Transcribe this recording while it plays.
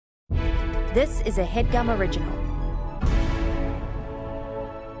This is a HeadGum original.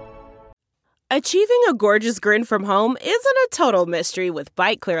 Achieving a gorgeous grin from home isn't a total mystery with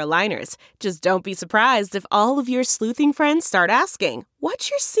Bite Clear aligners. Just don't be surprised if all of your sleuthing friends start asking, "What's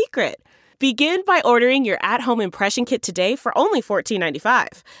your secret?" Begin by ordering your at-home impression kit today for only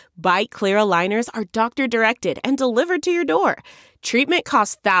 $14.95. Bite Clear aligners are doctor-directed and delivered to your door. Treatment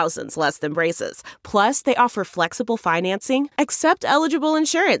costs thousands less than braces. Plus, they offer flexible financing, accept eligible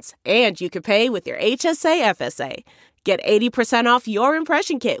insurance, and you can pay with your HSA FSA. Get 80% off your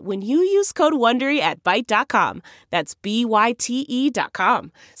impression kit when you use code WONDERY at Byte.com. That's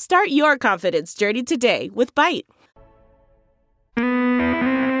BYTE.com. Start your confidence journey today with Byte.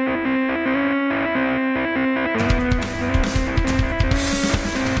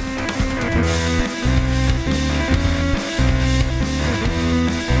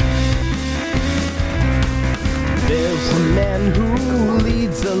 There's a man who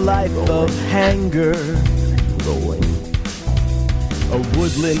leads a life of hanger. A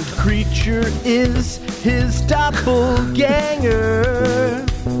woodland creature is his doppelganger.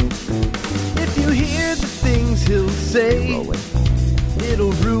 If you hear the things he'll say,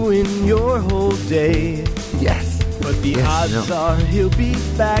 it'll ruin your whole day. Yes. But the odds are he'll be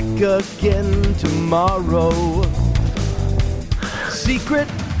back again tomorrow. Secret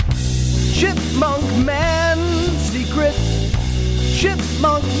Chipmunk Man, Secret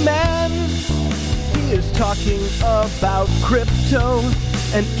Chipmunk Man. He is talking about crypto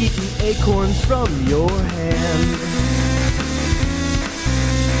and eating acorns from your hand.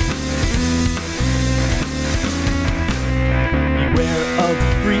 Beware of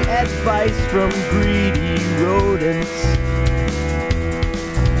free advice from greedy rodents.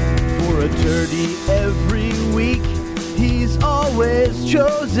 For attorney every week, he's always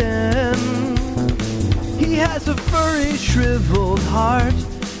chosen. He has a furry, shriveled heart,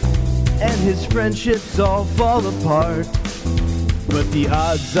 and his friendships all fall apart. But the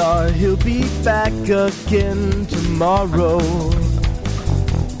odds are he'll be back again tomorrow.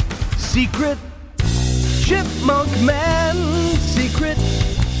 Secret Chipmunk Man, Secret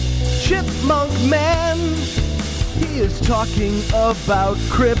Chipmunk Man. He is talking about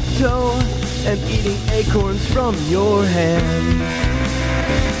crypto and eating acorns from your hand.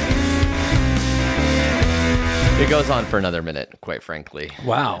 It goes on for another minute, quite frankly.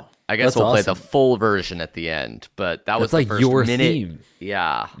 Wow. I guess we'll play the full version at the end, but that was like the first your minute. theme.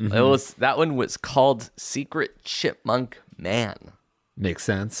 Yeah, it was. That one was called Secret Chipmunk Man. Makes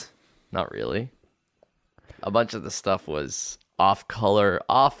sense. Not really. A bunch of the stuff was off color,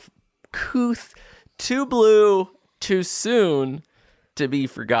 off couth, too blue, too soon to be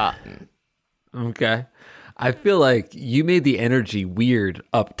forgotten. Okay. I feel like you made the energy weird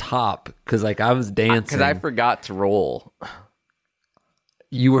up top because, like, I was dancing. Because I forgot to roll.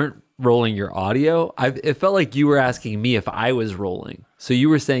 You weren't rolling your audio? It felt like you were asking me if I was rolling. So you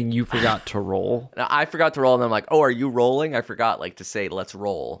were saying you forgot to roll? I forgot to roll, and I'm like, oh, are you rolling? I forgot, like, to say, let's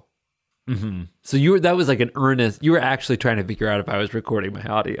roll. Mm-hmm. So that was like an earnest, you were actually trying to figure out if I was recording my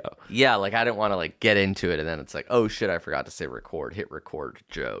audio. Yeah, like, I didn't want to, like, get into it, and then it's like, oh, shit, I forgot to say record. Hit record,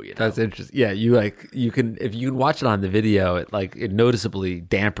 Joe, you know? That's interesting. Yeah, if you can watch it on the video, it noticeably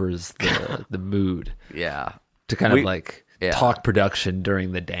dampers the mood. Yeah. To kind of talk production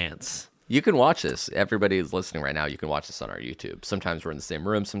during the dance. You can watch this. Everybody who's listening right now, you can watch this on our YouTube. Sometimes we're in the same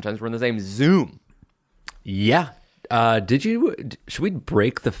room. Sometimes we're in the same Zoom. Yeah. Should we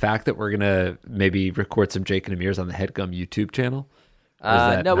break the fact that we're going to maybe record some Jake and Amir's on the HeadGum YouTube channel?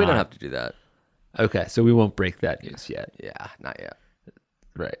 No, we don't have to do that. Okay, so we won't break that news yet. Yeah, not yet.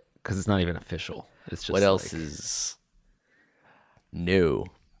 Right, because it's not even official. It's just what else is new?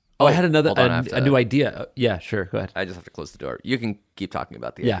 Oh, I had a new idea. Yeah, sure. Go ahead. I just have to close the door. You can keep talking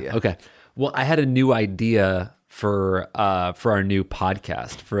about the idea. Yeah. Okay. Well, I had a new idea for our new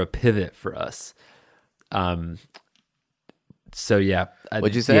podcast, for a pivot for us. So yeah.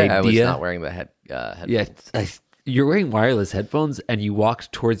 What'd you say? I was not wearing the headphones. Yeah. You're wearing wireless headphones, and you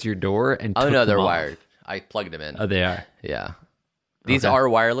walked towards your door and. Oh took no, they're them off. wired. I plugged them in. Oh, they are. Yeah. These are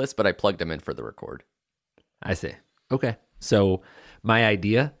wireless, but I plugged them in for the record. I see. Okay. So my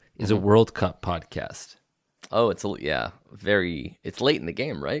idea is a World Cup podcast. Oh, it's late in the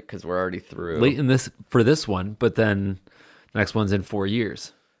game, right? Because we're already through. Late in this one, but then the next one's in 4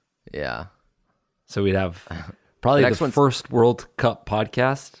 years. Yeah. So we'd have probably the first World Cup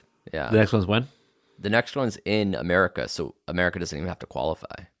podcast. Yeah. The next one's when? The next one's in America, so America doesn't even have to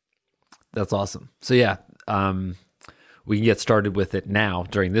qualify. That's awesome. So yeah, we can get started with it now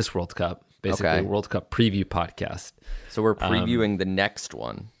during this World Cup. Basically, a World Cup preview podcast. So we're previewing the next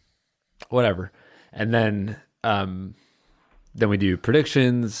one. Whatever. And then then we do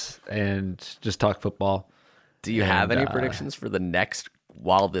predictions and just talk football. Do you have any predictions for the next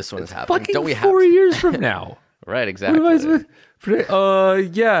while this one is happening? Fucking Don't we have 4 years from now? Right, What exactly. am I supposed to predict?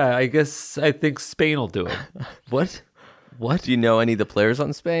 Yeah, I think Spain will do it. What? What? Do you know any of the players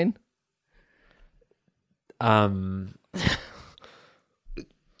on Spain? Yeah.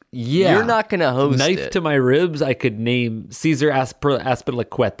 You're not gonna host Knife it. to my ribs, I could name Cesar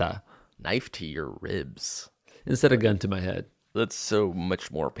Azpilicueta Knife to your ribs. instead of gun to my head. That's so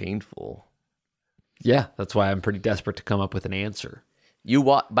much more painful. Yeah, that's why I'm pretty desperate to come up with an answer.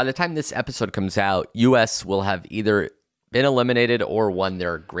 By the time this episode comes out, U.S. will have either been eliminated or won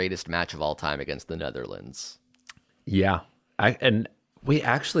their greatest match of all time against the Netherlands. Yeah.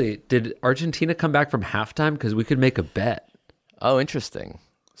 Did Argentina come back from halftime? Because we could make a bet. Oh, interesting.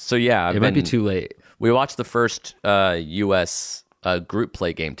 So yeah, It might be too late. We watched the first U.S. Group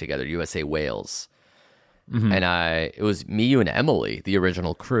play game together, USA Wales, and it was me, you, and Emily, the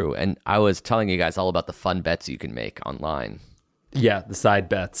original crew, and I was telling you guys all about the fun bets you can make online. Yeah, the side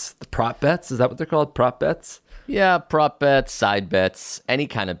bets. The prop bets? Is that what they're called? Prop bets? Yeah, prop bets, side bets, any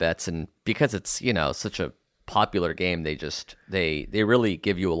kind of bets, and because it's such a popular game, they really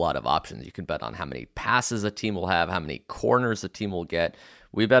give you a lot of options. You can bet on how many passes a team will have, how many corners a team will get.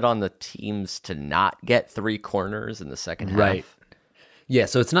 We bet on the teams to not get 3 corners in the second half. Right. Yeah,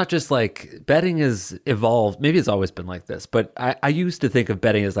 so it's not just like betting has evolved. Maybe it's always been like this, but I used to think of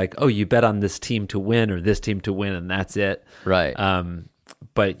betting as like, oh, you bet on this team to win or this team to win, and that's it. Right.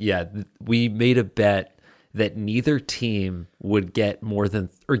 But yeah, we made a bet that neither team would get more than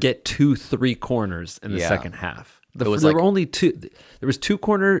or get 2-3 corners in the second half. There were only 2. There was 2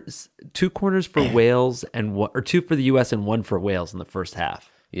 corners for Wales and 2 for the US and 1 for Wales in the first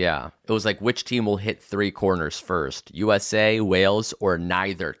half. Yeah. It was like which team will hit 3 corners first, USA, Wales, or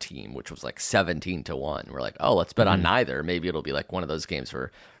neither team, which was like 17-1. We're like, oh, let's bet on neither. Maybe it'll be like one of those games where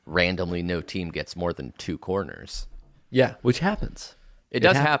randomly no team gets more than 2 corners. Yeah, which happens. It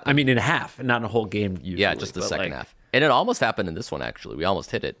does happen. I mean, in half, not in a whole game usually. Yeah, just the second half. And it almost happened in this one, actually. We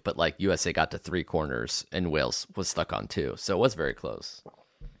almost hit it, but like USA got to 3 corners and Wales was stuck on 2. So it was very close.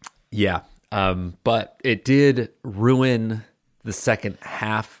 Yeah, but it did ruin the second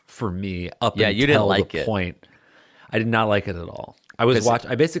half for me up until you didn't like the it. point. I did not like it at all. I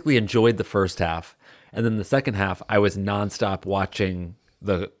basically enjoyed the first half, and then the second half, I was nonstop watching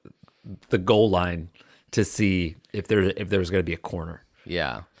the goal line to see if there was going to be a corner.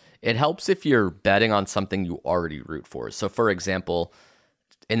 Yeah. It helps if you're betting on something you already root for. So, for example,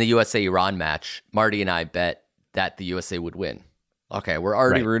 in the USA-Iran match, Marty and I bet that the USA would win. Okay, we're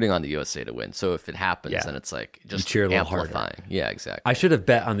already rooting on the USA to win. So if it happens, then it's like just cheer a little amplifying. harder. Yeah, exactly. I should have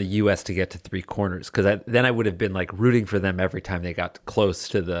bet on the U.S. to get to 3 corners because then I would have been like rooting for them every time they got close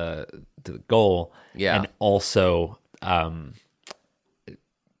to the goal. Yeah, and also I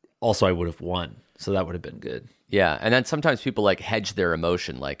would have won, so that would have been good. Yeah, and then sometimes people like hedge their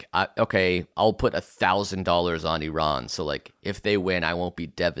emotion. Like, okay, I'll put $1,000 on Iran, so like if they win, I won't be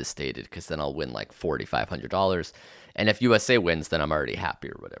devastated because then I'll win like $4,500. And if USA wins, then I'm already happy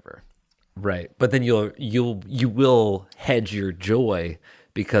or whatever. Right, but then you will hedge your joy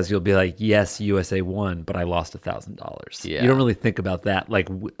because you'll be like, yes, USA won, but I lost $1,000. Yeah, you don't really think about that, like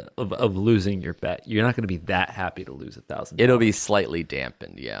of losing your bet. You're not going to be that happy to lose $1,000. It'll be slightly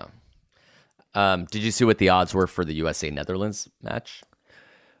dampened. Yeah. Did you see what the odds were for the USA-Netherlands match?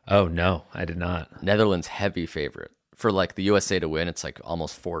 Oh no, I did not. Netherlands heavy favorite for like the USA to win. It's like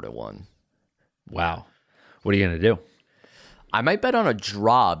almost 4-1. Wow. What are you going to do? I might bet on a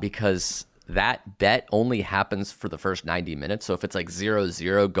draw because that bet only happens for the first 90 minutes. So if it's like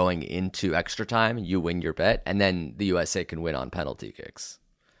 0-0 going into extra time, you win your bet, and then the USA can win on penalty kicks.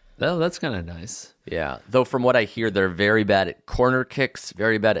 Oh, that's kind of nice. Yeah. Though from what I hear, they're very bad at corner kicks,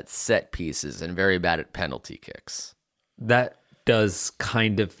 very bad at set pieces, and very bad at penalty kicks. That does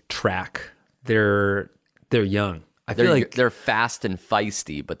kind of track. They're young. I They're, feel like they're fast and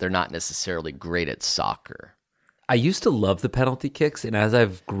feisty, but they're not necessarily great at soccer. I used to love the penalty kicks, and as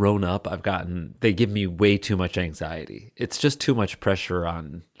I've grown up, they give me way too much anxiety. It's just too much pressure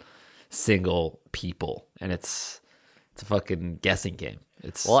single people, and it's a fucking guessing game.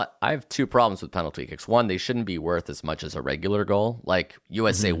 Well, I have 2 problems with penalty kicks. One, they shouldn't be worth as much as a regular goal. Like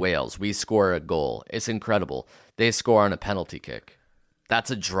USA Wales, we score a goal. It's incredible. They score on a penalty kick. That's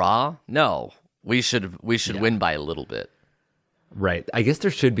a draw? No. We should win by a little bit. Right. I guess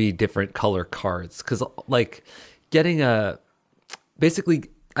there should be different color cards because, like, getting basically,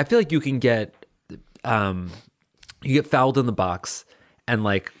 I feel like you can get fouled in the box, and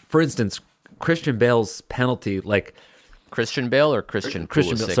like, for instance, Christian Bale's penalty, like Christian Bale or Christian Bale,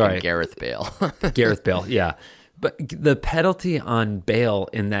 Pulisic sorry. and Gareth Bale? Gareth Bale, yeah. But the penalty on Bale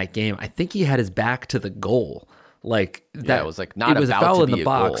in that game, I think he had his back to the goal. Like that, yeah, it was like not it was about a foul to in be the a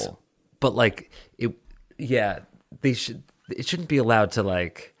box, goal. but like it, yeah, it shouldn't be allowed to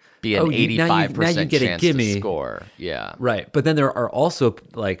like be an 85% chance gimme to score. Yeah. Right. But then there are also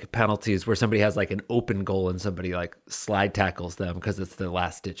like penalties where somebody has like an open goal and somebody like slide tackles them because it's their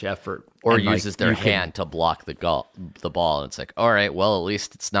last ditch effort. Or and, uses their hand to block the ball. And it's like, all right, well, at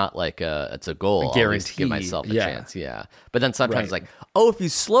least it's not like it's a goal. I'll at least give myself a chance. Yeah. But then sometimes like, oh, if you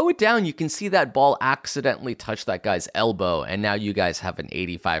slow it down, you can see that ball accidentally touch that guy's elbow. And now you guys have an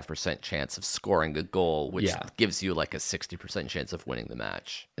 85% chance of scoring a goal, which gives you like a 60% chance of winning the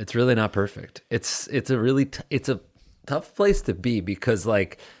match. It's really not perfect. It's a really it's a tough place to be because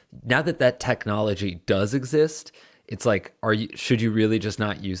like now that technology does exist, it's like should you really just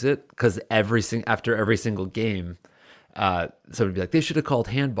not use it? Because after every single game, somebody would be like they should have called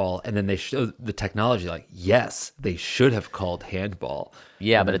handball, and then they show the technology like yes they should have called handball.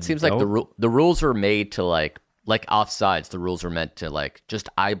 Yeah, but it seems like the rules are made to like offsides. The rules are meant to like just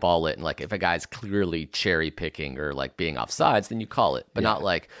eyeball it, and like if a guy's clearly cherry picking or like being offsides, then you call it, but not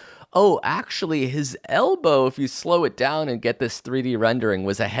like, oh, actually his elbow, if you slow it down and get this 3D rendering,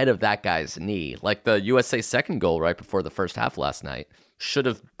 was ahead of that guy's knee. Like the USA second goal right before the first half last night should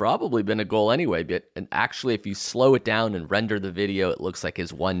have probably been a goal anyway, but and actually if you slow it down and render the video, it looks like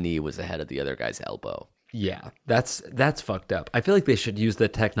his one knee was ahead of the other guy's elbow. Yeah, that's fucked up. I feel like they should use the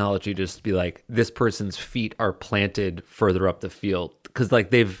technology to just be like, this person's feet are planted further up the field. Because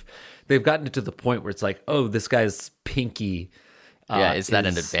like they've gotten to the point where it's like, oh, this guy's pinky is that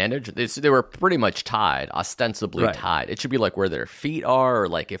an advantage? They were pretty much tied, ostensibly tied. It should be like where their feet are, or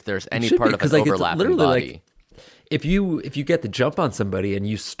like if there's any part of an overlapping body. Like, if you get the jump on somebody and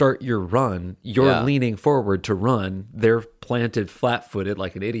you start your run, you're leaning forward to run. They're planted flat-footed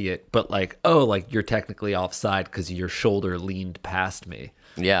like an idiot, but like, oh, like you're technically offside because your shoulder leaned past me.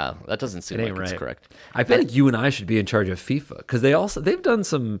 Yeah, that doesn't seem like it's correct. I feel like you and I should be in charge of FIFA because they've done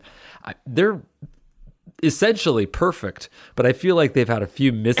some. They're essentially perfect, but I feel like they've had a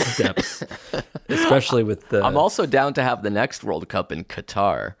few missteps, especially with the. I'm also down to have the next World Cup in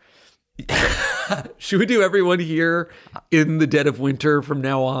Qatar. Should we do everyone here in the dead of winter from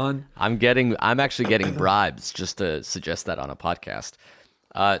now on? I'm actually getting bribes just to suggest that on a podcast.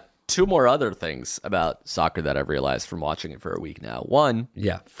 Two more other things about soccer that I've realized from watching it for a week now. One,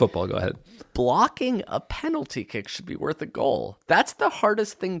 football, go ahead. Blocking a penalty kick should be worth a goal. That's the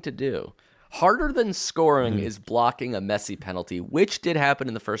hardest thing to do. Harder than scoring is blocking a Messi penalty, which did happen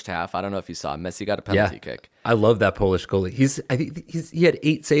in the first half. I don't know if you saw. Messi got a penalty kick. I love that Polish goalie. I think he had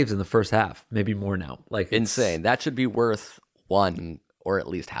 8 saves in the first half, maybe more now. Like insane. That should be worth 1 or at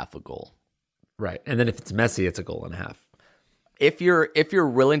least half a goal. Right. And then if it's Messi, it's a goal and a half. If you're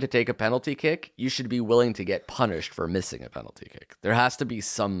willing to take a penalty kick, you should be willing to get punished for missing a penalty kick. There has to be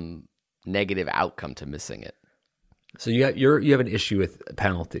some negative outcome to missing it. So you have an issue with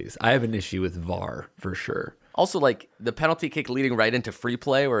penalties. I have an issue with VAR for sure. Also, like the penalty kick leading right into free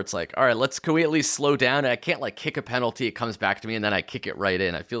play, where it's like, all right, can we at least slow down? I can't like kick a penalty, it comes back to me, and then I kick it right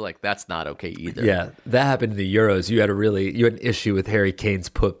in. I feel like that's not okay either. Yeah, that happened in the Euros. You had an issue with Harry Kane's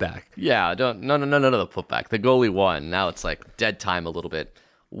putback. Yeah, no, the putback. The goalie won. Now it's like dead time a little bit.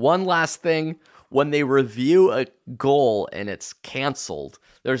 One last thing. When they review a goal and it's canceled,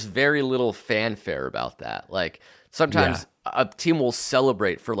 there's very little fanfare about that. Like sometimes a team will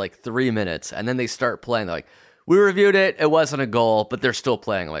celebrate for like 3 minutes and then they start playing. They're like, we reviewed it. It wasn't a goal, but they're still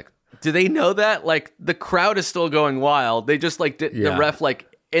playing. Like, do they know that? Like the crowd is still going wild. They just like did the ref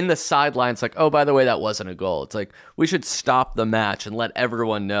like in the sidelines like, oh, by the way, that wasn't a goal. It's like we should stop the match and let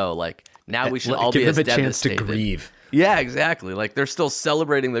everyone know. Like now we should all be as devastated. Give them a chance to grieve. Yeah, exactly. Like they're still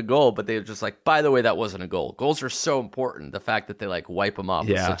celebrating the goal, but they're just like, by the way, that wasn't a goal. Goals are so important. The fact that they like wipe them off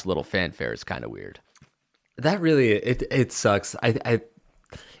with such little fanfare is kind of weird. That really it sucks.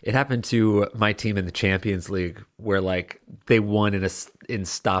 It happened to my team in the Champions League where like they won in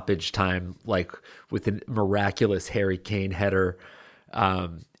stoppage time, like with a miraculous Harry Kane header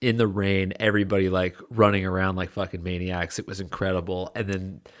in the rain. Everybody like running around like fucking maniacs. It was incredible, and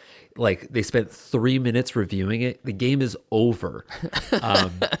then. Like they spent 3 minutes reviewing it. The game is over.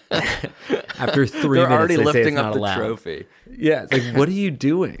 After 3 minutes, they're already they lifting say it's up not the allowed. trophy. Yeah, it's like what are you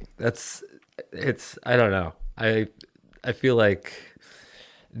doing? I don't know. I feel like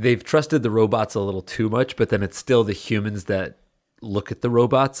they've trusted the robots a little too much, but then it's still the humans that look at the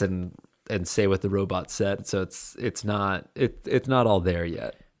robots and say what the robot said. So it's not all there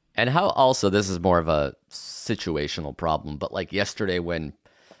yet. And how also this is more of a situational problem, but like yesterday when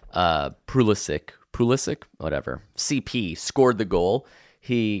Pulisic, whatever, CP scored the goal.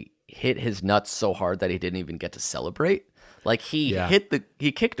 He hit his nuts so hard that he didn't even get to celebrate. Like he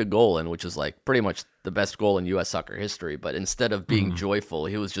kicked a goal in, which is like pretty much the best goal in U.S. soccer history. But instead of being joyful,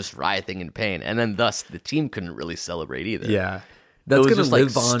 he was just writhing in pain, and then thus the team couldn't really celebrate either. Yeah, that's going to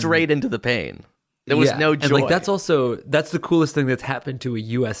live on straight into the pain. There was no joy. And like that's the coolest thing that's happened to a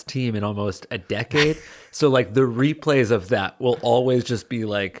U.S. team in almost a decade. So like the replays of that will always just be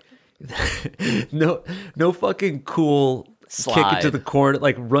like, no fucking cool. Slide. Kick it to the corner,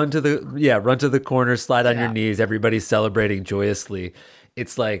 like run to the corner, slide on your knees. Everybody's celebrating joyously.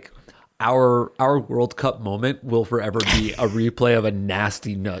 It's like our World Cup moment will forever be a replay of a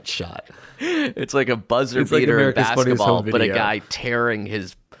nasty nut shot. It's like a buzzer beater in basketball, but a guy tearing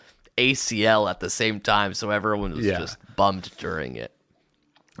his ACL at the same time, so everyone was just bummed during it.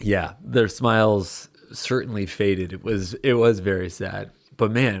 Yeah, their smiles certainly faded. It was very sad.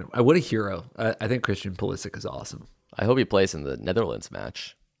 But man, what a hero! I think Christian Pulisic is awesome. I hope he plays in the Netherlands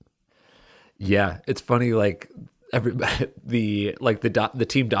match. Yeah, it's funny. Like everybody, the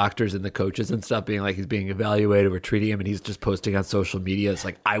team doctors and the coaches and stuff being like he's being evaluated. We're treating him, and he's just posting on social media. It's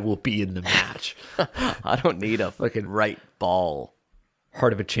like I will be in the match. I don't need a fucking right ball.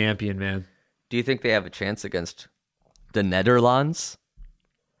 Heart of a champion, man. Do you think they have a chance against the Netherlands?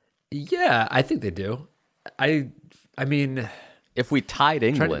 Yeah, I think they do. I mean, if we tied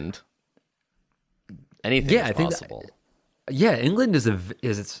England. Anything is possible. England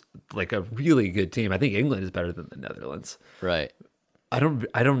is like a really good team. I think England is better than the Netherlands. Right. I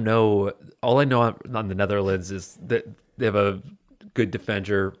don't know. All I know on the Netherlands is that they have a good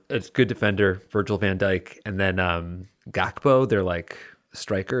defender. It's good defender, Virgil van Dijk, and then Gakpo. Their like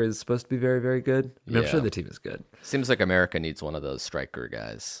striker is supposed to be very, very good. I'm sure the team is good. Seems like America needs one of those striker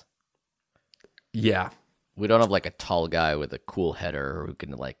guys. Yeah. We don't have like a tall guy with a cool header who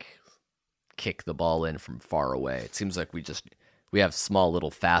can like kick the ball in from far away. It seems like we have small little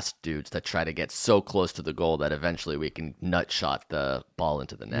fast dudes that try to get so close to the goal that eventually we can nut shot the ball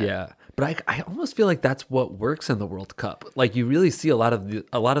into the net. Yeah, but I almost feel like that's what works in the World Cup. Like you really see a lot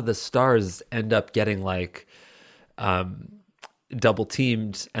of the stars end up getting like double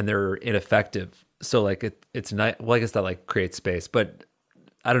teamed and they're ineffective. So like it's not. Well, I guess that like creates space, but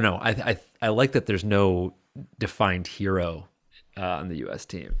I don't know. I like that there's no defined hero on the U.S.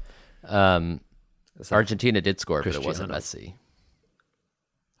 team. Argentina did score, but it wasn't Messi.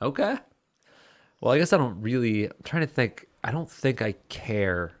 Okay. Well, I guess I'm trying to think. I don't think I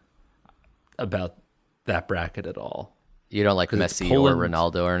care about that bracket at all. You don't like Messi or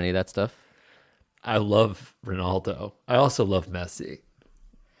Ronaldo or any of that stuff? I love Ronaldo. I also love Messi.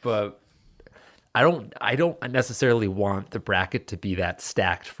 But I don't necessarily want the bracket to be that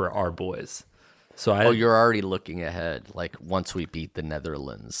stacked for our boys. So you're already looking ahead. Like once we beat the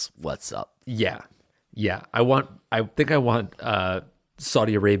Netherlands, what's up? Yeah. I think I want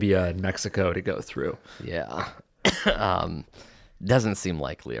Saudi Arabia and Mexico to go through. Yeah. Doesn't seem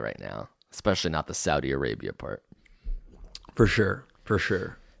likely right now, especially not the Saudi Arabia part. For sure.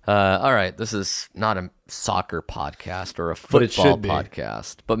 All right, this is not a soccer podcast or a football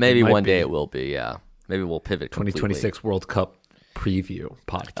podcast, but maybe one day it will be. Yeah, maybe we'll pivot. 2026 World Cup preview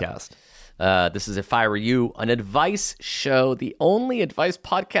podcast. This is If I Were You, an advice show, the only advice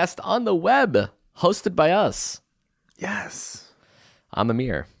podcast on the web, hosted by us. Yes. I'm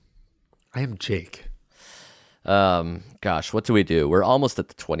Amir. I am Jake. Gosh, what do we do? We're almost at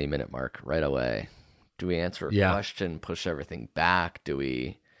the 20-minute mark right away. Do we answer a question, push everything back? Do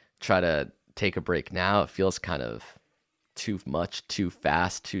we try to take a break now? It feels kind of too much, too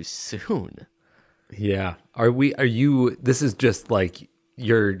fast, too soon. Yeah. Are you, this is just like,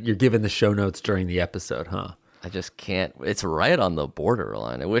 you're given the show notes during the episode, huh? I just can't. It's right on the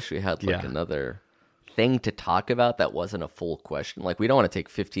borderline. I wish we had like another thing to talk about that wasn't a full question. Like we don't want to take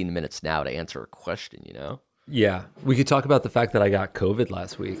 15 minutes now to answer a question, you know? Yeah. We could talk about the fact that I got COVID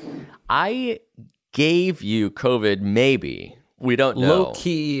last week. I gave you COVID, maybe. We don't know.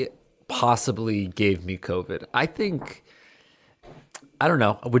 Low-key possibly gave me COVID. I think, I don't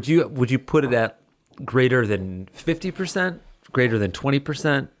know. Would you put it at greater than 50%? Greater than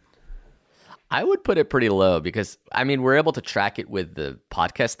 20%? I would put it pretty low because, I mean, we're able to track it with the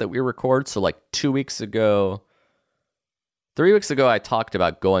podcast that we record. So like 3 weeks ago, I talked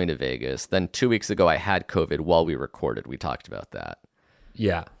about going to Vegas. Then 2 weeks ago, I had COVID while we recorded. We talked about that.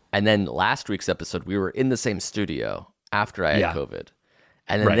 Yeah. And then last week's episode, we were in the same studio after I had COVID.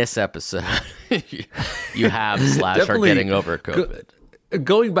 And then this episode, you have / are getting over COVID.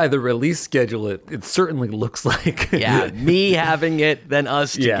 Going by the release schedule, it certainly looks like me having it, then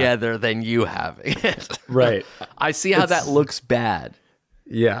us together, then you having it. Right. I see how that looks bad.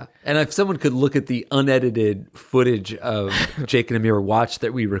 Yeah. And if someone could look at the unedited footage of Jake and Amir watch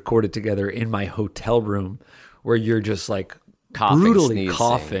that we recorded together in my hotel room, where you're just like brutally sneezing.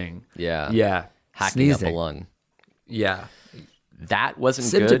 coughing. Yeah. Yeah. Hacking sneezing. up a lung. Yeah. That wasn't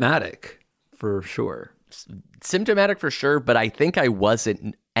symptomatic for sure. Symptomatic for sure, but I think I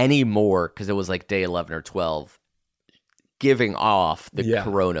wasn't anymore because it was like day 11 or 12 giving off the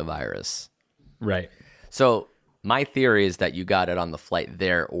coronavirus. Right. So my theory is that you got it on the flight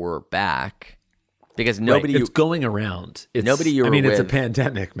there or back because nobody... It's going around. It's a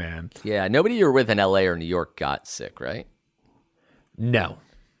pandemic, man. Yeah, nobody you were with in LA or New York got sick, right? No.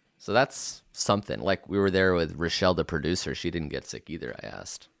 So that's something. Like we were there with Rochelle, the producer. She didn't get sick either, I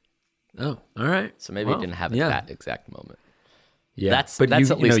asked. Oh, all right. So maybe you didn't have it at that exact moment. Yeah, that's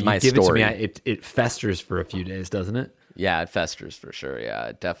at least my give story. It to me, it festers for a few days, doesn't it? Yeah, it festers for sure. Yeah,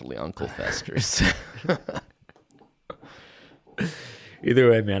 it definitely Uncle festers. Either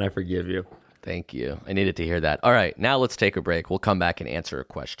way, man, I forgive you. Thank you. I needed to hear that. All right, now let's take a break. We'll come back and answer a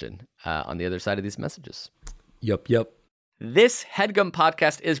question on the other side of these messages. Yep. This HeadGum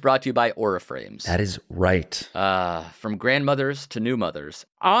podcast is brought to you by Aura Frames. That is right. From grandmothers to new mothers,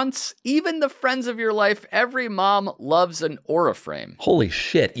 aunts, even the friends of your life, every mom loves an Aura frame. Holy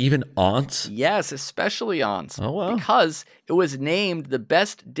shit, even aunts? Yes, especially aunts. Oh, wow. Because it was named the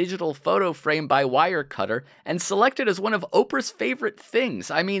best digital photo frame by Wirecutter and selected as one of Oprah's favorite things.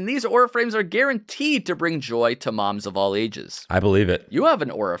 I mean, these Aura frames are guaranteed to bring joy to moms of all ages. I believe it. You have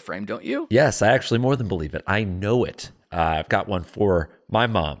an Aura frame, don't you? Yes, I actually more than believe it. I know it. I've got one for my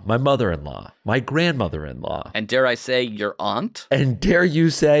mom, my mother-in-law, my grandmother-in-law. And dare I say, your aunt? And dare you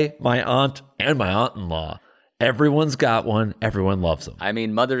say, my aunt and my aunt-in-law. Everyone's got one. Everyone loves them. I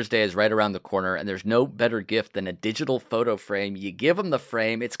mean, Mother's Day is right around the corner, and there's no better gift than a digital photo frame. You give them the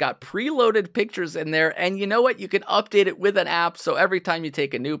frame. It's got preloaded pictures in there, and you know what? You can update it with an app, so every time you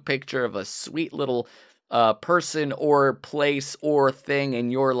take a new picture of a sweet little person or place or thing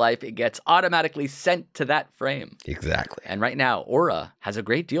in your life, it gets automatically sent to that frame. Exactly. And right now, Aura has a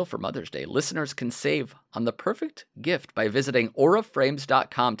great deal for Mother's Day. Listeners can save on the perfect gift by visiting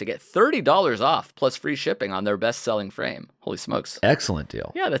auraframes.com to get $30 off plus free shipping on their best-selling frame. Holy smokes. Excellent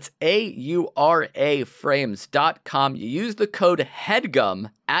deal. Yeah, that's auraframes.com. You use the code HEADGUM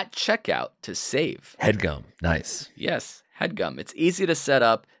at checkout to save. HeadGum. Nice. Yes. HeadGum. It's easy to set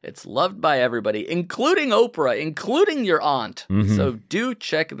up. It's loved by everybody, including Oprah, including your aunt. Mm-hmm. So do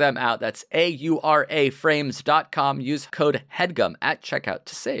check them out. That's auraframes.com. Use code HEADGUM at checkout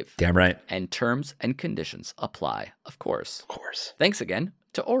to save. Damn right. And terms and conditions apply, of course. Of course. Thanks again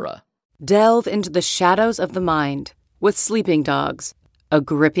to Aura. Delve into the shadows of the mind with Sleeping Dogs, a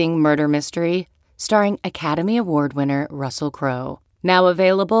gripping murder mystery starring Academy Award winner Russell Crowe. Now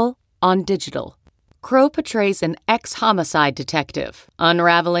available on digital. Crowe portrays an ex-homicide detective,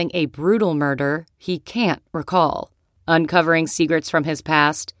 unraveling a brutal murder he can't recall. Uncovering secrets from his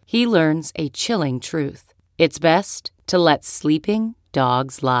past, he learns a chilling truth. It's best to let sleeping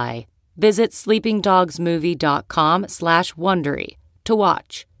dogs lie. Visit sleepingdogsmovie.com/Wondery to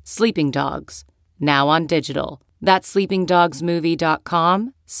watch Sleeping Dogs, now on digital. That's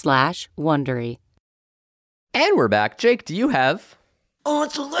sleepingdogsmovie.com/Wondery. And we're back. Jake, do you have... Oh,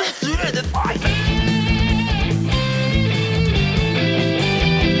 so let's do the fight.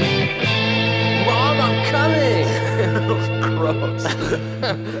 Mom, I'm coming! Gross.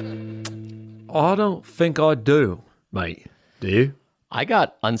 I don't think I do, mate. Do you? I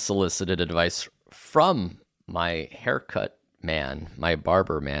got unsolicited advice from my haircut man, my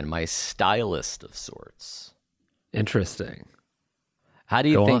barber man, my stylist of sorts. Interesting. How do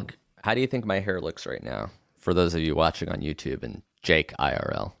you think my hair looks right now? For those of you watching on YouTube and Jake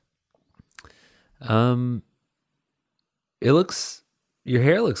IRL. Your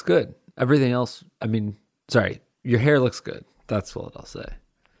hair looks good. Everything else, your hair looks good. That's what I'll say.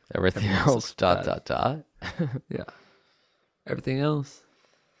 Everything else, ... Yeah. Everything else.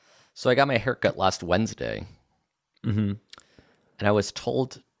 So I got my haircut last Wednesday. Mm-hmm. And I was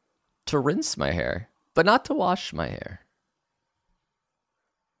told to rinse my hair, but not to wash my hair.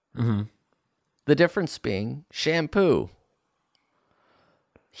 Mm-hmm. The difference being shampoo.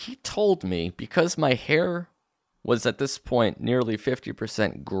 He told me because my hair was at this point nearly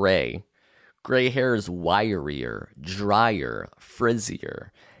 50% gray. Gray hair is wirier, drier,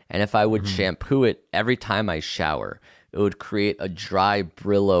 frizzier. And if I would shampoo it every time I shower, it would create a dry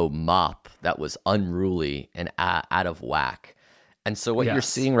Brillo mop that was unruly and out of whack. And so what you're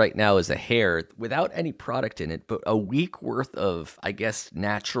seeing right now is a hair without any product in it, but a week worth of, I guess,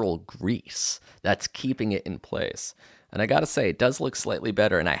 natural grease that's keeping it in place. And I got to say, it does look slightly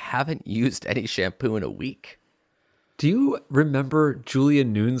better, and I haven't used any shampoo in a week. Do you remember Julia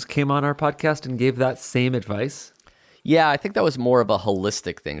Nunes came on our podcast and gave that same advice? Yeah, I think that was more of a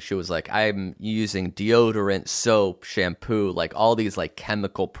holistic thing. She was like, I'm using deodorant, soap, shampoo, like all these like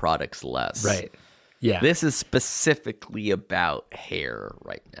chemical products less. Right. Yeah. This is specifically about hair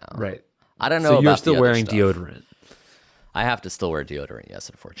right now. Right. I don't know so about you're still the other wearing stuff. deodorant. I have to still wear deodorant, yes,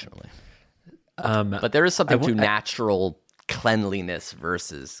 unfortunately. But there is something to natural cleanliness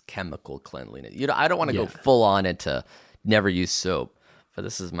versus chemical cleanliness. I don't want to go full on into never use soap, but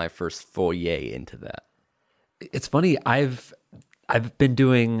this is my first foyer into that. It's funny. I've been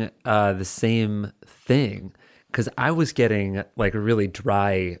doing the same thing because I was getting like a really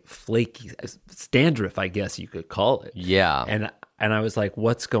dry, flaky dandruff, I guess you could call it. Yeah. And I was like,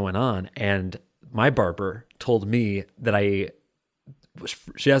 what's going on? And my barber told me that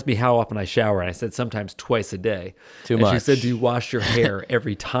she asked me how often I shower, and I said sometimes twice a day. Too much. She said, do you wash your hair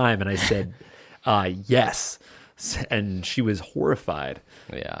every time? And I said, yes. And she was horrified.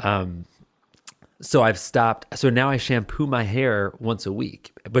 Yeah. So I've stopped. So now I shampoo my hair once a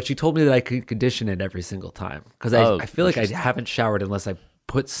week. But she told me that I could condition it every single time because I feel like I haven't showered unless I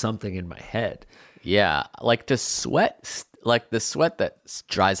put something in my head. Yeah. Like the sweat that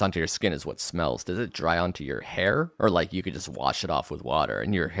dries onto your skin is what smells. Does it dry onto your hair, or like you could just wash it off with water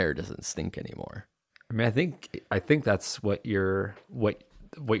and your hair doesn't stink anymore? I mean, I think that's what your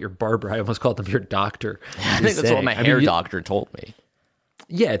barber, I almost called him your doctor. I think that's what my hair doctor told me.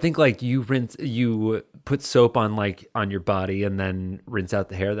 Yeah, I think like you put soap on your body and then rinse out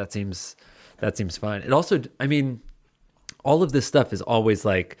the hair. That seems fine. It also, I mean, all of this stuff is always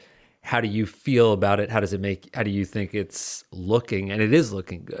like, how do you feel about it? How do you think it's looking? And it is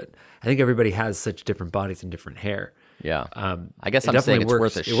looking good. I think everybody has such different bodies and different hair. Yeah. I guess I'm saying it's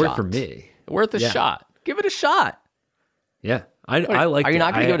worth a shot. It worked for me. Worth a shot. Give it a shot. Yeah. I like it. Are you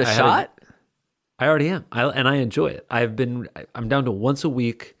not going to give it a shot? I already am. And I enjoy it. I'm down to once a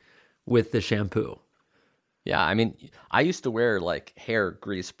week with the shampoo. Yeah. I mean, I used to wear like hair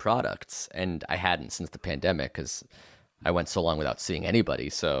grease products, and I hadn't since the pandemic because I went so long without seeing anybody.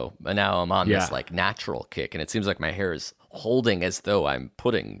 So now I'm on this like natural kick, and it seems like my hair is holding as though I'm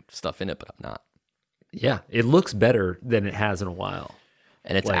putting stuff in it, but I'm not. Yeah. It looks better than it has in a while.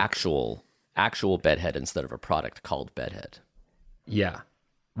 And it's actual bedhead instead of a product called bedhead. Yeah.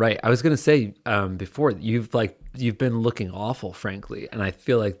 Right. I was going to say before, you've been looking awful, frankly. And I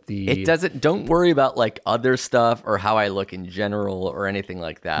feel like don't worry about like other stuff or how I look in general or anything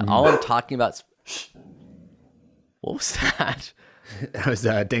like that. All I'm talking about is, what was that? That was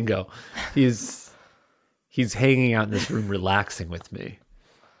Dingo. He's hanging out in this room relaxing with me.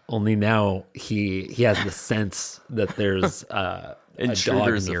 Only now he has the sense that there's a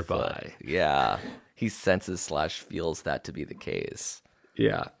dog nearby. Yeah. He senses / feels that to be the case.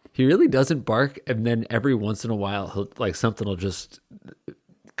 Yeah. He really doesn't bark, and then every once in a while something will just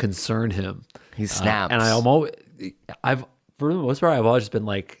concern him. He snaps. And for the most part, I've always been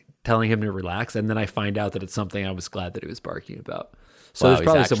like telling him to relax, and then I find out that it's something I was glad that he was barking about. So there's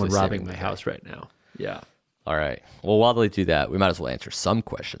probably someone robbing my house right now. Yeah. All right. Well, while they do that, we might as well answer some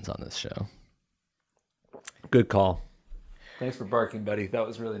questions on this show. Good call. Thanks for barking, buddy. That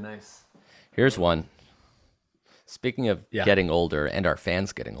was really nice. Here's one. Speaking of getting older and our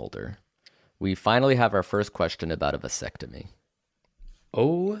fans getting older, we finally have our first question about a vasectomy.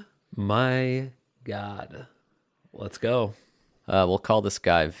 Oh my God. Let's go. We'll call this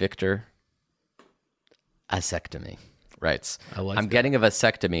guy Victor. Vasectomy. Writes, I'm getting a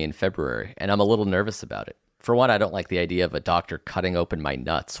vasectomy in February, and I'm a little nervous about it. For one, I don't like the idea of a doctor cutting open my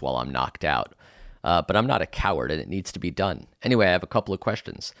nuts while I'm knocked out. But I'm not a coward, and it needs to be done. Anyway, I have a couple of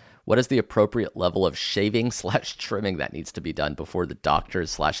questions. What is the appropriate level of shaving / trimming that needs to be done before the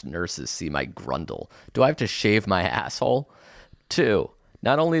doctors / nurses see my grundle? Do I have to shave my asshole? 2,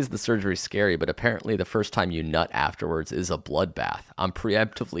 not only is the surgery scary, but apparently the first time you nut afterwards is a bloodbath. I'm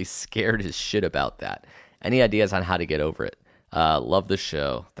preemptively scared as shit about that. Any ideas on how to get over it? Love the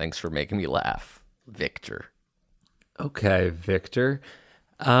show. Thanks for making me laugh. Victor. Okay, Victor.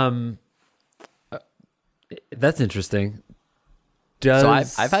 That's interesting. So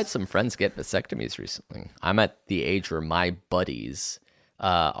I've had some friends get vasectomies recently. I'm at the age where my buddies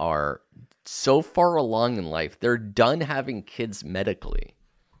are so far along in life, they're done having kids medically.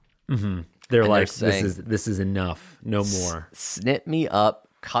 Mm-hmm. They're like, saying, this is enough, no more. Snip me up,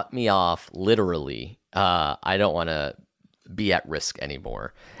 cut me off, literally. I don't want to be at risk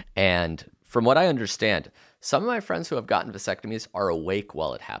anymore. And from what I understand, some of my friends who have gotten vasectomies are awake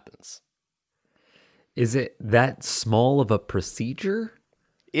while it happens. Is it that small of a procedure?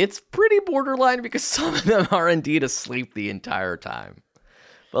 It's pretty borderline because some of them are indeed asleep the entire time.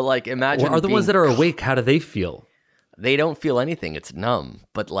 But like, imagine are the ones that are awake, how do they feel? they don't feel anything. It's numb.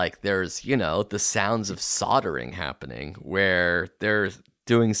 But like there's, you know, the sounds of soldering happening where they're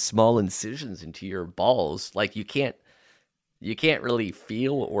doing small incisions into your balls. Like you can't really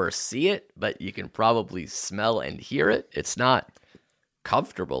feel or see it, but you can probably smell and hear it. It's not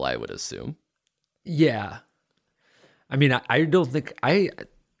comfortable, I would assume. Yeah. I mean, I don't think I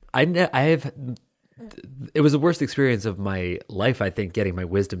have. It was the worst experience of my life, I think, getting my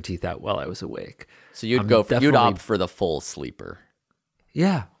wisdom teeth out while I was awake. So you'd you'd opt for the full sleeper.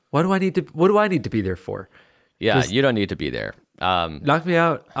 Yeah. What do I need to be there for? Yeah, Just you don't need to be there. knock me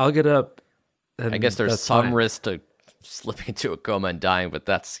out. I'll get up. I guess there's some risk to slipping into a coma and dying, but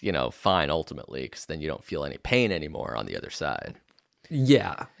that's, you know, fine ultimately, because then you don't feel any pain anymore on the other side.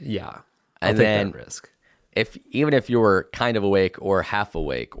 Yeah. I'll take that risk. Even if you're kind of awake or half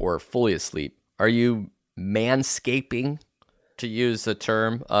awake or fully asleep, are you manscaping, to use the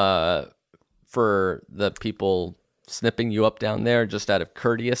term, for the people snipping you up down there, just out of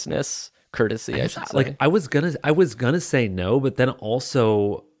courtesy, I should say? Like I was gonna say no, but then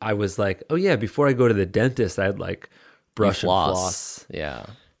also I was like, oh yeah, before I go to the dentist, I'd like brush and floss. Yeah.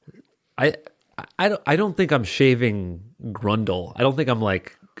 I don't think I'm shaving grundle. I don't think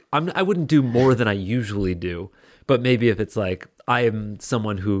I wouldn't do more than I usually do. But maybe if it's like I am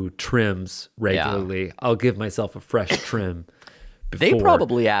someone who trims regularly, I'll give myself a fresh trim. They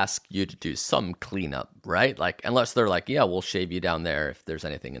probably ask you to do some cleanup, right? Like, unless they're like, yeah, we'll shave you down there if there's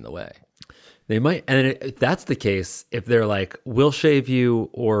anything in the way. They might. And if that's the case, if they're like, we'll shave you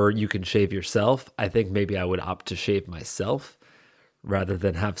or you can shave yourself, I think maybe I would opt to shave myself rather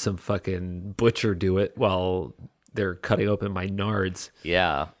than have some fucking butcher do it while they're cutting open my nards.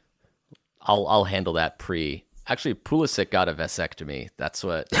 Yeah. I'll handle that Actually, Pulisic got a vasectomy. That's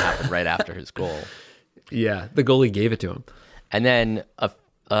what happened right after his goal. Yeah, the goalie gave it to him. And then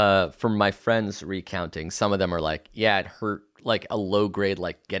from my friends recounting, some of them are like, yeah, it hurt like a low grade,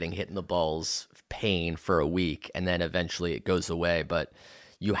 like getting hit in the balls, pain for a week, and then eventually it goes away. But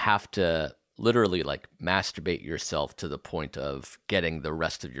you have to literally like masturbate yourself to the point of getting the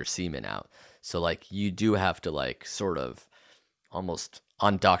rest of your semen out. So like you do have to like sort of almost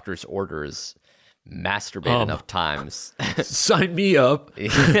on doctor's orders masturbate enough times. Sign me up.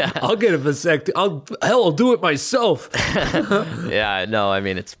 Yeah. I'll get a vasectomy. I'll do it myself. Yeah, no, I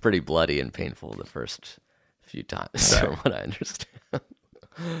mean, it's pretty bloody and painful the first few times, from what I understand.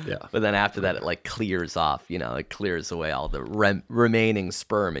 Yeah. But then after that, it like clears off, you know, it clears away all the remaining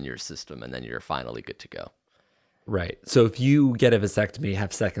sperm in your system, and then you're finally good to go. Right. So if you get a vasectomy,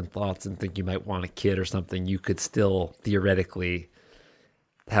 have second thoughts, and think you might want a kid or something, you could still theoretically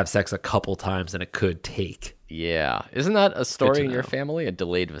have sex a couple times, and it could take. Yeah. Isn't that a story in your family? A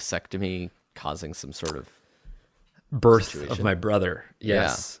delayed vasectomy causing some sort of birth situation? Of my brother.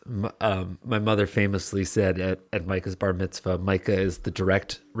 Yes. Yeah. My mother famously said at Micah's bar mitzvah, Micah is the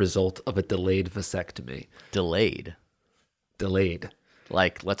direct result of a delayed vasectomy. Delayed.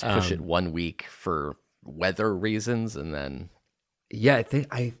 Like, let's push it 1 week for weather reasons, and then. Yeah,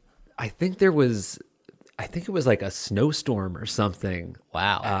 I think there was. I think it was like a snowstorm or something.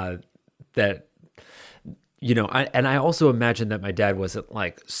 Wow. That, you know, I also imagine that my dad wasn't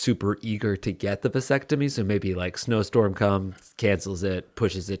like super eager to get the vasectomy. So maybe like snowstorm comes, cancels it,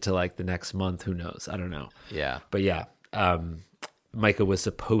 pushes it to like the next month. Who knows? I don't know. Yeah. But yeah, Micah was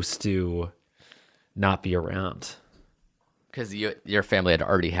supposed to not be around. Because your family had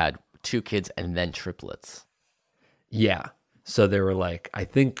already had 2 kids and then triplets. Yeah. So they were like, I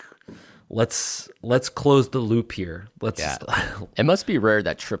think... Let's close the loop here. It must be rare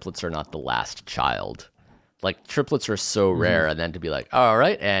that triplets are not the last child. Like triplets are so rare, and then to be like, all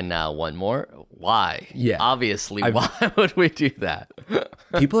right, and now one more. Why? Yeah, obviously. Why would we do that?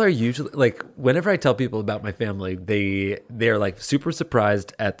 People are usually like, whenever I tell people about my family, they're like super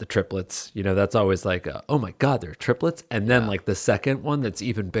surprised at the triplets. You know, that's always like, oh my god, they're triplets. And then like the second one that's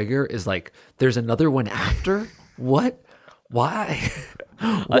even bigger is like, there's another one after. What? Why?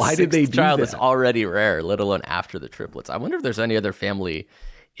 Why did they do child that? Is already rare, let alone after the triplets. I wonder if there's any other family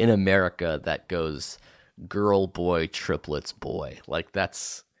in America that goes girl, boy, triplets, boy. Like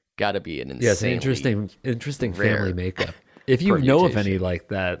that's got to be an insanely interesting family makeup. If you know of any like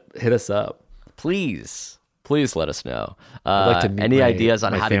that, hit us up. Please let us know. I'd like to meet any ideas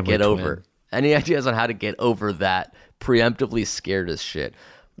on how to get twin. over? Any ideas on how to get over that preemptively scared as shit?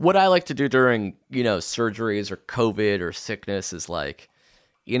 What I like to do during, you know, surgeries or COVID or sickness is like,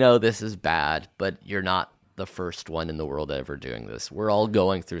 you know, this is bad, but you're not the first one in the world ever doing this. We're all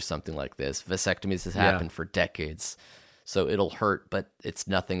going through something like this. Vasectomies has happened for decades, so it'll hurt, but it's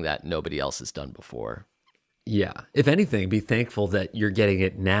nothing that nobody else has done before. Yeah. If anything, be thankful that you're getting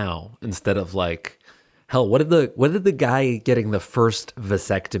it now instead of like Hell, what did the guy getting the first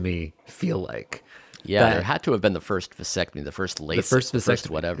vasectomy feel like? Yeah, there had to have been the first vasectomy, the first LASIK, the first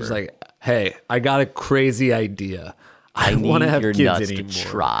whatever. He's like, hey, I got a crazy idea. I don't want to have your kids nuts anymore. To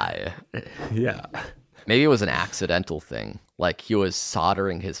try. Yeah. Maybe it was an accidental thing. Like he was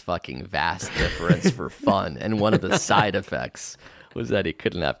soldering his fucking vas deferens for fun, and one of the side effects was that he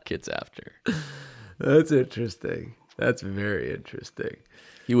couldn't have kids after. That's interesting. That's very interesting.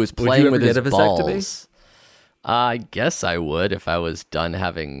 He was playing with his balls. I guess I would if I was done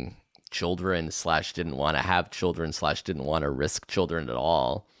having children / didn't want to have children / didn't want to risk children at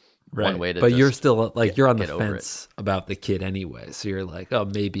all. Right. One way to but you're still like you're on the fence about the kid anyway. So you're like, oh,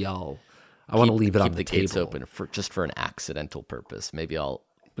 maybe I want to leave it on the table. Keep the gates open for an accidental purpose. Maybe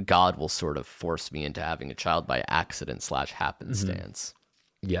God will sort of force me into having a child by accident / happenstance.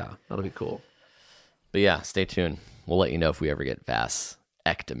 Yeah, that'll be cool. But yeah, stay tuned. We'll let you know if we ever get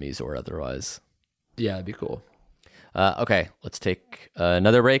vasectomies or otherwise. Yeah, it'd be cool. Okay, let's take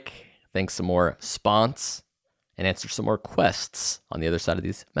another break. Thanks some more spons and answer some more quests on the other side of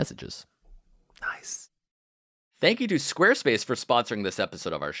these messages. Nice. Thank you to Squarespace for sponsoring this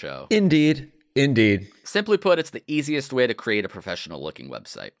episode of our show. Indeed. Simply put, it's the easiest way to create a professional-looking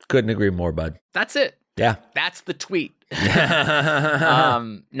website. Couldn't agree more, bud. That's it. Yeah. That's the tweet.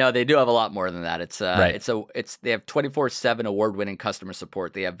 No, they do have a lot more than that. They have 24/7 award-winning customer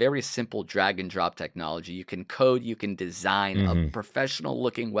support. They have very simple drag and drop technology. You can code, you can design a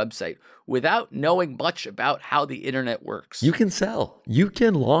professional-looking website without knowing much about how the internet works. You can sell. You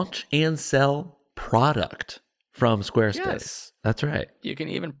can launch and sell product from Squarespace. Yes. That's right. You can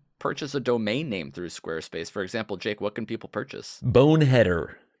even purchase a domain name through Squarespace. For example, Jake, what can people purchase?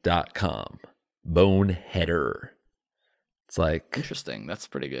 Boneheader.com. Boneheader. It's like... Interesting. That's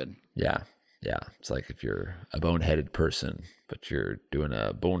pretty good. Yeah. It's like if you're a boneheaded person, but you're doing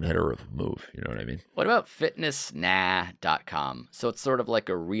a boneheader move. You know what I mean? What about fitnessnah.com? So it's sort of like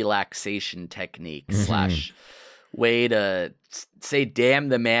a relaxation technique / way to say damn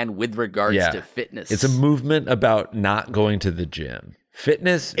the man with regards to fitness. It's a movement about not going to the gym.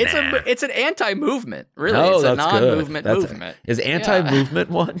 Fitness? It's an anti-movement, really. Oh, it's a that's non-movement good. movement. Is anti-movement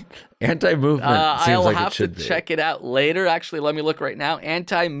one? Anti-movement seems I'll like have it should to be. check it out later. Actually, let me look right now.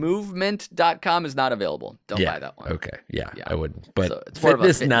 Antimovement.com is not available. Don't buy that one. Okay. Yeah, I wouldn't. But so it's more of a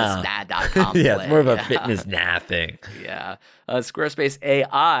fitnessnah.com yeah, it's more of a fitness thing. Yeah. Squarespace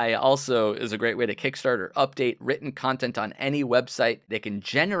AI also is a great way to kickstart or update written content on any website. They can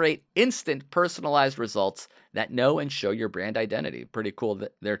generate instant personalized results that know and show your brand identity. Pretty cool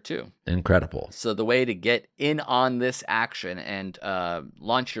there too. Incredible. So the way to get in on this action and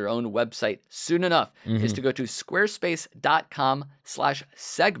launch your own website soon enough is to go to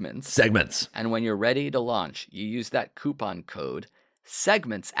squarespace.com/segments. Segments. And when you're ready to launch, you use that coupon code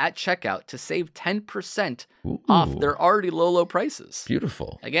segments at checkout to save 10% off their already low prices.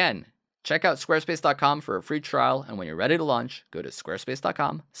 Beautiful. Again, check out squarespace.com for a free trial, and when you're ready to launch, go to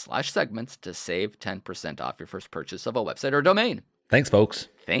squarespace.com/segments to save 10% off your first purchase of a website or domain. Thanks, folks.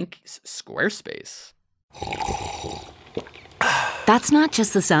 Thanks, Squarespace. That's not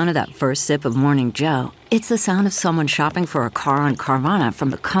just the sound of that first sip of Morning Joe. It's the sound of someone shopping for a car on Carvana from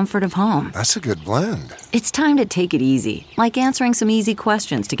the comfort of home. That's a good blend. It's time to take it easy, like answering some easy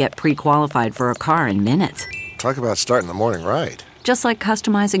questions to get pre-qualified for a car in minutes. Talk about starting the morning right. Just like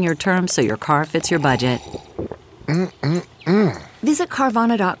customizing your terms so your car fits your budget. Visit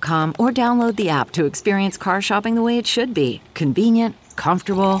Carvana.com or download the app to experience car shopping the way it should be. Convenient,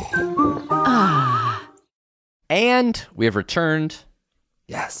 comfortable. And we have returned.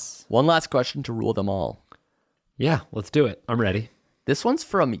 Yes. One last question to rule them all. Yeah, let's do it. I'm ready. This one's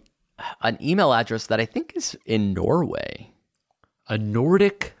from an email address that I think is in Norway. A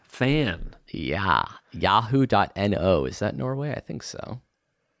Nordic fan. Yeah. Yahoo.no. Is that Norway? I think so.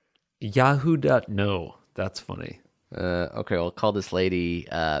 Yahoo.no. That's funny. Okay, we'll call this lady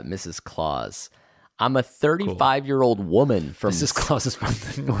Mrs. Claus. I'm a 35-year-old woman from... Mrs. Claus is from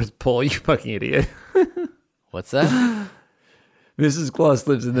the North Pole, you fucking idiot. What's that? Mrs. Claus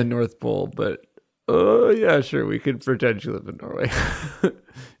lives in the North Pole, but... Oh, yeah, sure, we could pretend she lives in Norway. You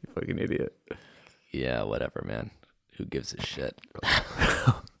fucking idiot. Yeah, whatever, man. Who gives a shit?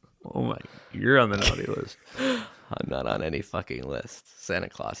 Oh my, you're on the naughty list. I'm not on any fucking list. Santa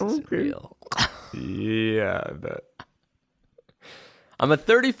Claus isn't real. Yeah, I bet. I'm a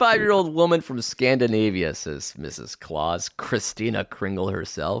 35-year-old woman from Scandinavia, says Mrs. Claus, Christina Kringle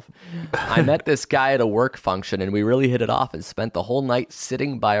herself. I met this guy at a work function, and we really hit it off and spent the whole night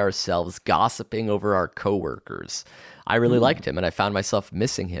sitting by ourselves, gossiping over our coworkers. I really liked him, and I found myself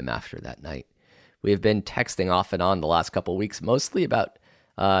missing him after that night. We have been texting off and on the last couple of weeks, mostly about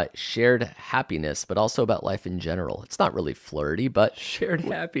Shared happiness, but also about life in general. It's not really flirty, but shared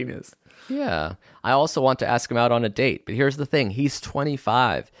happiness. Yeah. I also want to ask him out on a date, but here's the thing. He's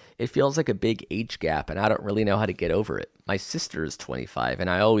 25. It feels like a big age gap, and I don't really know how to get over it. My sister is 25, and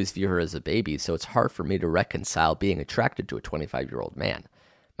I always view her as a baby, so it's hard for me to reconcile being attracted to a 25-year-old man.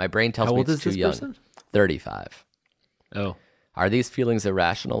 My brain tells me it's too young. Person? 35. Oh. Are these feelings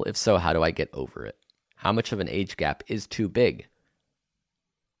irrational? If so, how do I get over it? How much of an age gap is too big?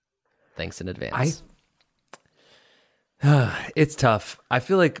 Thanks in advance. It's tough. I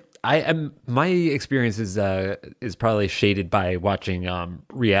feel like my experience is probably shaded by watching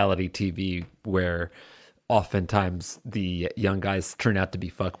reality TV, where oftentimes the young guys turn out to be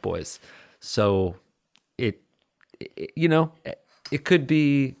fuckboys. So it could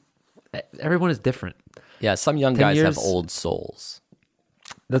be, everyone is different. Yeah, some young guys have old souls.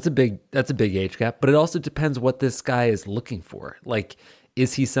 That's a big age gap, but it also depends what this guy is looking for. Like,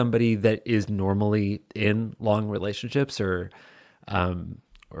 is he somebody that is normally in long relationships or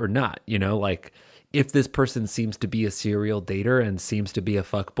not? Like, if this person seems to be a serial dater and seems to be a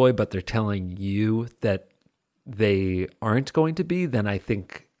fuckboy, but they're telling you that they aren't going to be, then I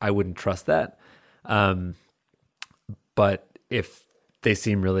think I wouldn't trust that. But if they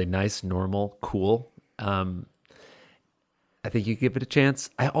seem really nice, normal, cool, I think you give it a chance.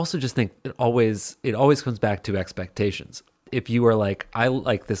 I also just think it always comes back to expectations. If you are like, I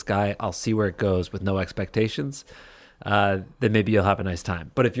like this guy, I'll see where it goes with no expectations, then maybe you'll have a nice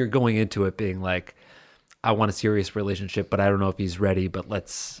time. But if you're going into it being like, I want a serious relationship, but I don't know if he's ready,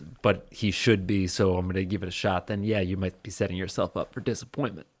 but he should be, so I'm going to give it a shot, then yeah, you might be setting yourself up for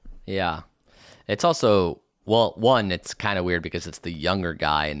disappointment. Yeah. It's also, well, one, it's kind of weird because it's the younger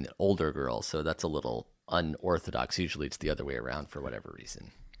guy and the older girl, so that's a little unorthodox. Usually it's the other way around for whatever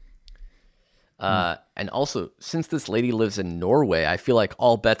reason. And also, since this lady lives in Norway, I feel like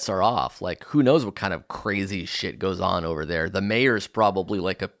all bets are off. Like, who knows what kind of crazy shit goes on over there? The mayor's probably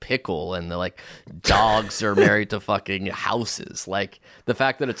like a pickle, and the dogs are married to fucking houses. Like, the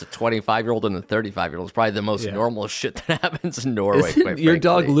fact that it's a 25-year-old and a 35-year-old is probably the most normal shit that happens in Norway. Isn't your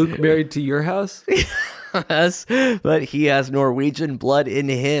dog Luke married to your house? Yes, but he has Norwegian blood in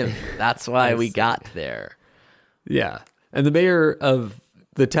him. That's why we got there. Yeah, and the mayor of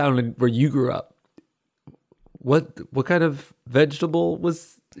the town where you grew up, what kind of vegetable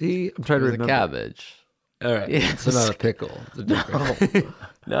was he? I'm trying to remember. A cabbage. All right, yes. So not a pickle.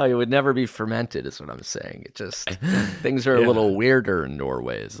 No, it would never be fermented, is what I'm saying. It just, things are a little weirder in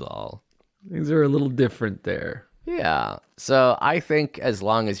Norway is all. Things are a little different there. Yeah, so I think as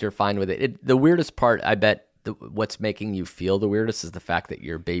long as you're fine with it, the weirdest part, I bet, what's making you feel the weirdest is the fact that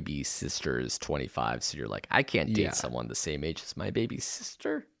your baby sister is 25, so you're like, I can't date someone the same age as my baby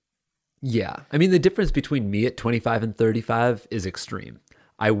sister. Yeah. I mean, the difference between me at 25 and 35 is extreme.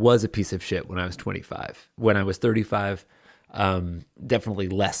 I was a piece of shit when I was 25. When I was 35, definitely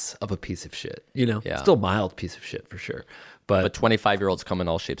less of a piece of shit. Still mild piece of shit for sure. But 25-year-olds come in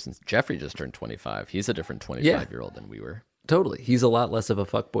all shapes. And Jeffrey just turned 25. He's a different 25-year-old than we were. Totally. He's a lot less of a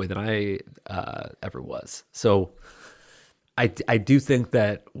fuckboy than I ever was. So I do think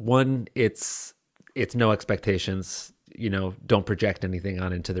that, one, it's no expectations. Don't project anything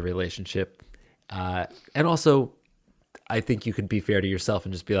on into the relationship. And also, I think you can be fair to yourself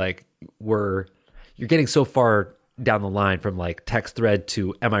and just be like, you're getting so far down the line from like text thread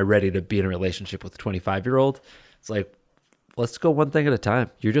to, am I ready to be in a relationship with a 25-year-old? It's like, let's go one thing at a time.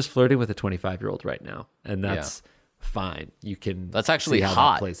 You're just flirting with a 25-year-old right now. And that's fine. You can That's actually see how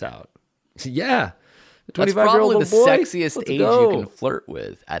hot. that plays out. Yeah. That's probably the sexiest age you can flirt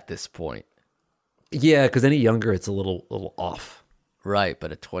with at this point. Yeah, because any younger, it's a little off. Right,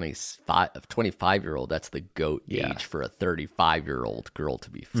 but a 25-year-old, that's the GOAT age for a 35-year-old girl to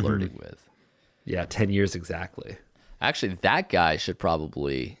be flirting with. Yeah, 10 years exactly. Actually, that guy should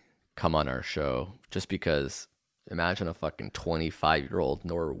probably come on our show, just because imagine a fucking 25-year-old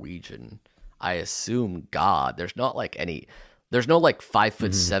Norwegian. I assume God. There's no 5'7"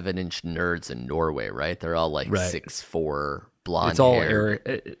 nerds in Norway, right? They're all like 6'4", blonde hair.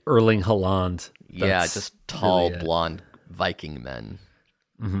 It's all Erling Haaland. Yeah, just tall, really blonde Viking men.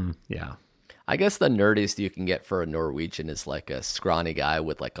 Mm-hmm. Yeah. I guess the nerdiest you can get for a Norwegian is like a scrawny guy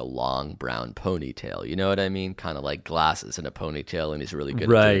with like a long brown ponytail. You know what I mean? Kind of like glasses and a ponytail, and he's really good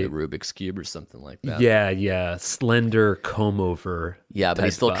at doing the Rubik's Cube or something like that. Yeah. Slender comb over Yeah, but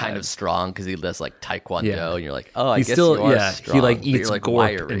he's still vibe. kind of strong because he does like taekwondo, Yeah. and you're like, oh, I He's guess still, you are strong. he like but you're, eats like, gorp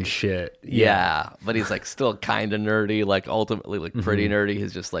wiry. and shit. Yeah, but he's like still kind of nerdy, like ultimately like pretty nerdy.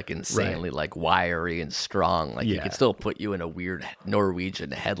 He's just like insanely like wiry and strong. Like he could still put you in a weird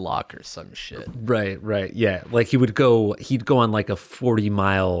Norwegian headlock or some shit. Right. Yeah. Like he'd go on like a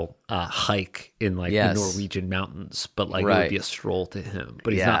 40-mile hike in like the Norwegian mountains, but like it would be a stroll to him.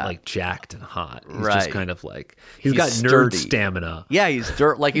 But he's not like jacked and hot. He's just kind of like, he's got nerd stamina. Yeah,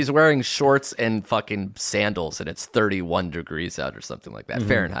 he's wearing shorts and fucking sandals, and it's 31 degrees out or something like that.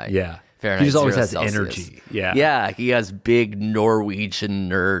 Fahrenheit. Yeah. Fahrenheit. He just always has Celsius. energy. Yeah. Yeah, he has big Norwegian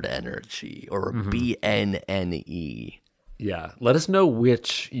nerd energy, or BNNE. Yeah. Let us know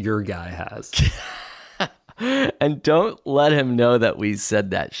which your guy has. And don't let him know that we said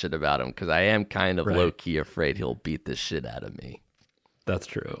that shit about him, because I am kind of low-key afraid he'll beat the shit out of me. That's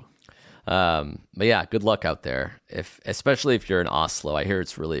true. But yeah, good luck out there. Especially if you're in Oslo. I hear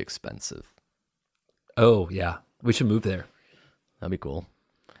it's really expensive. Oh, yeah. We should move there. That'd be cool.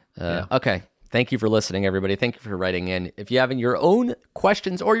 Okay. Thank you for listening, everybody. Thank you for writing in. If you have your own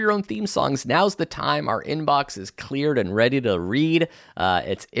questions or your own theme songs, now's the time. Our inbox is cleared and ready to read.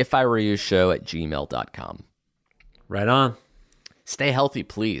 It's ifiwereyoushow@gmail.com. Right on. Stay healthy,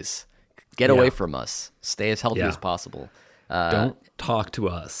 please. Get away from us. Stay as healthy as possible. Don't talk to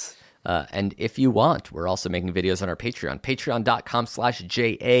us. And if you want, we're also making videos on our Patreon,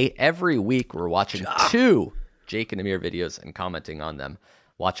 patreon.com/JA. Every week we're watching 2 Jake and Amir videos and commenting on them.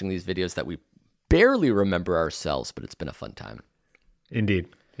 Watching these videos that we barely remember ourselves, but it's been a fun time. Indeed.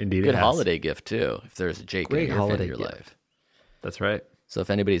 Good holiday gift, too, if there's a Jake and Amir fan in your life. That's right. So if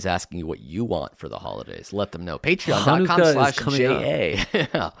anybody's asking you what you want for the holidays, let them know. Patreon.com/JA.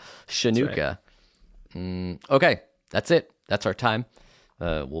 Chanukah. Right. Okay, that's it. That's our time.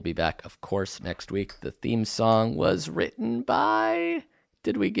 We'll be back, of course, next week. The theme song was written by...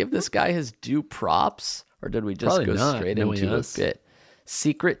 Did we give this guy his due props? Or did we just go straight into a bit?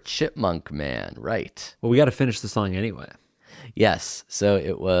 Secret Chipmunk Man, right. Well, we got to finish the song anyway. Yes, so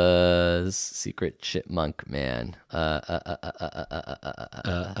it was Secret Chipmunk Man.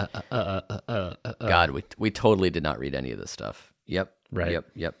 God, we totally did not read any of this stuff. Yep. Right.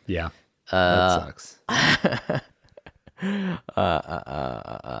 Yep. Yeah. That sucks.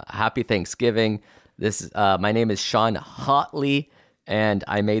 Happy Thanksgiving. My name is Sean Hotley, and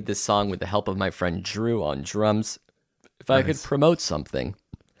I made this song with the help of my friend Drew on drums. If I could promote something.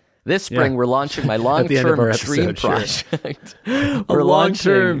 This spring, we're launching my long-term dream project. We're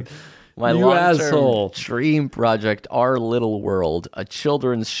launching my long-term dream project, Our Little World, a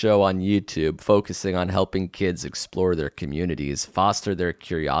children's show on YouTube focusing on helping kids explore their communities, foster their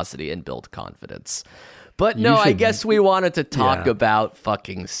curiosity, and build confidence. But I guess we wanted to talk about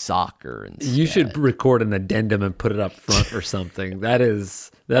fucking soccer instead. You should record an addendum and put it up front or something. That's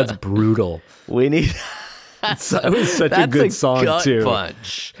brutal. We need... It was such a good song gut too.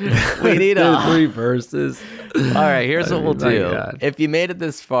 Punch. We need 3 verses. All right, here's what we'll do. God. If you made it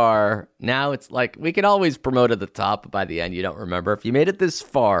this far, now it's like we can always promote at the top, but by the end you don't remember. If you made it this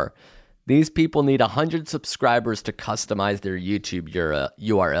far, these people need 100 subscribers to customize their YouTube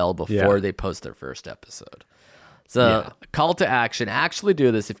URL before they post their first episode. So call to action. Actually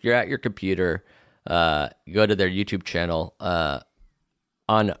do this. If you're at your computer, go to their YouTube channel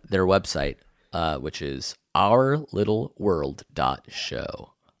on their website, which is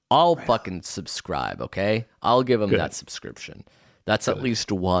ourlittleworld.show. I'll fucking subscribe, okay? I'll give them that subscription. That's at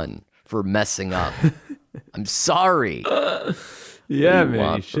least 1 for messing up. I'm sorry. Yeah,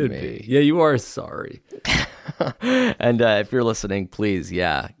 man, you should be. Yeah, you are sorry. And if you're listening, please,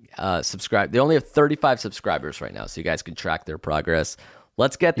 subscribe. They only have 35 subscribers right now, so you guys can track their progress.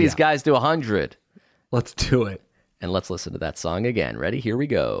 Let's get these guys to 100. Let's do it. And let's listen to that song again. Ready? Here we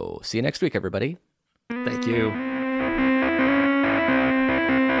go. See you next week, everybody. Thank you.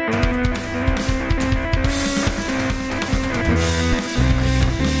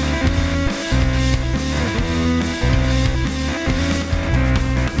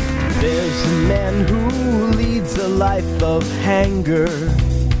 There's a man who leads a life of hanger.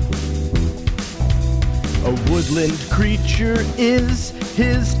 A woodland creature is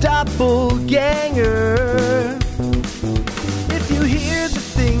his doppelganger. If you hear the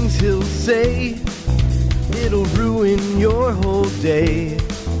things he'll say, it'll ruin your whole day.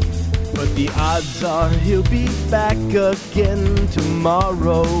 But the odds are he'll be back again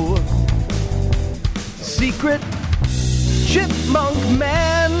tomorrow. Secret Chipmunk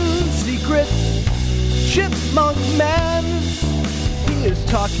Man, Secret Chipmunk Man. He is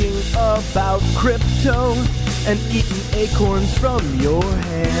talking about crypto and eating acorns from your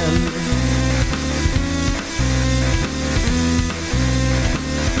hand.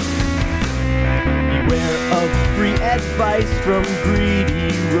 beware of free advice from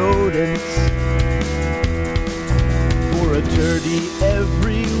greedy rodents. For a dirty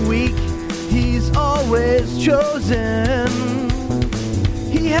every week, he's always chosen.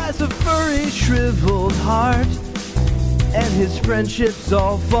 He has a furry, shriveled heart, and his friendships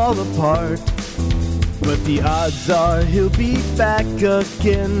all fall apart. But the odds are he'll be back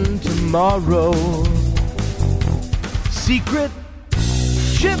again tomorrow. Secret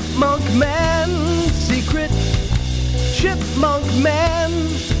Chipmunk Man, Secret Chipmunk Man.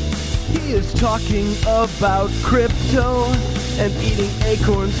 He is talking about crypto and eating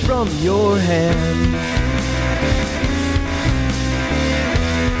acorns from your hand.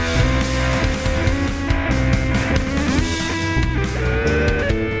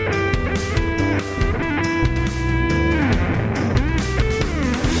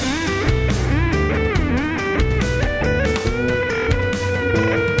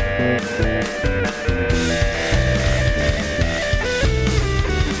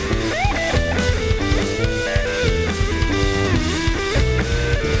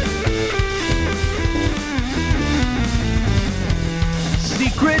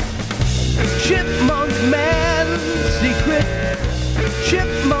 Secret Chipmunk Man, Secret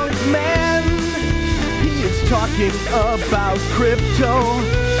Chipmunk Man. He is talking about crypto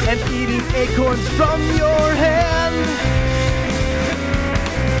and eating acorns from your hand.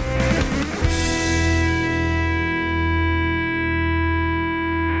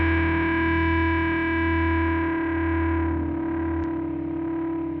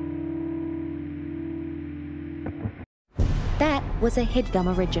 That was a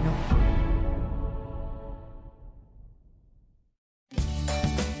HeadGum original.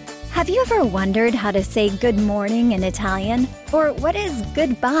 Have you ever wondered how to say good morning in Italian? Or what is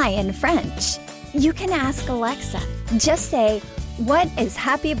goodbye in French? You can ask Alexa. Just say, what is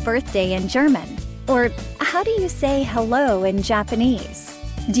happy birthday in German? Or how do you say hello in Japanese?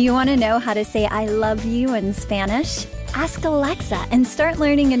 Do you want to know how to say I love you in Spanish? Ask Alexa and start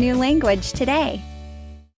learning a new language today.